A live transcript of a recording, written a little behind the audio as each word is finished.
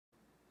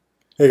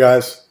Hey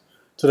guys,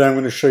 today I'm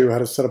going to show you how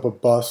to set up a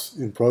bus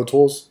in Pro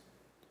Tools.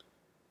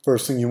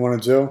 First thing you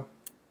want to do,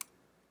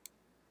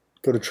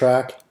 go to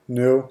Track,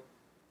 New,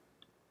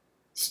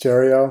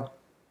 Stereo,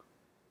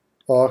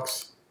 Aux,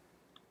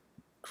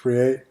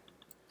 Create,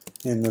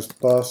 in this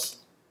bus.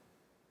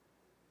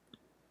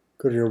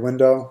 Go to your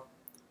window.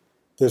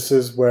 This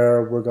is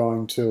where we're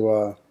going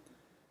to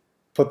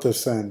put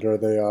this in, or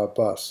the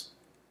bus.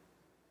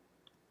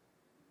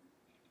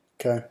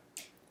 Okay.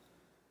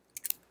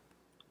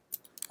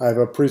 I have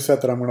a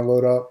preset that I'm going to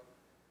load up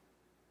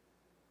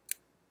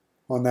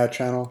on that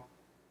channel.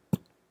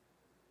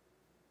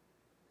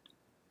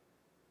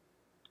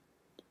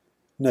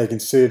 Now you can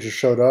see it just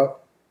showed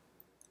up.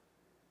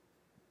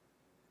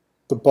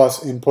 The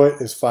bus input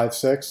is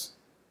 5.6,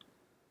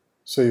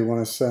 so you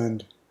want to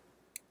send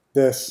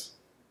this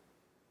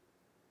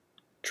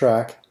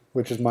track,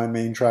 which is my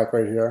main track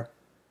right here,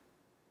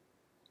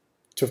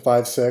 to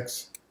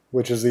 5.6,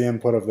 which is the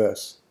input of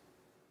this.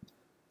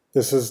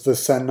 This is the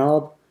send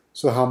knob,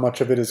 so how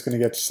much of it is going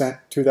to get sent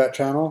to that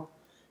channel.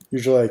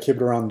 Usually I keep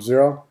it around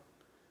 0,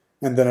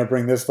 and then I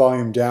bring this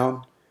volume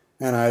down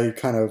and I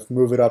kind of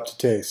move it up to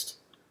taste.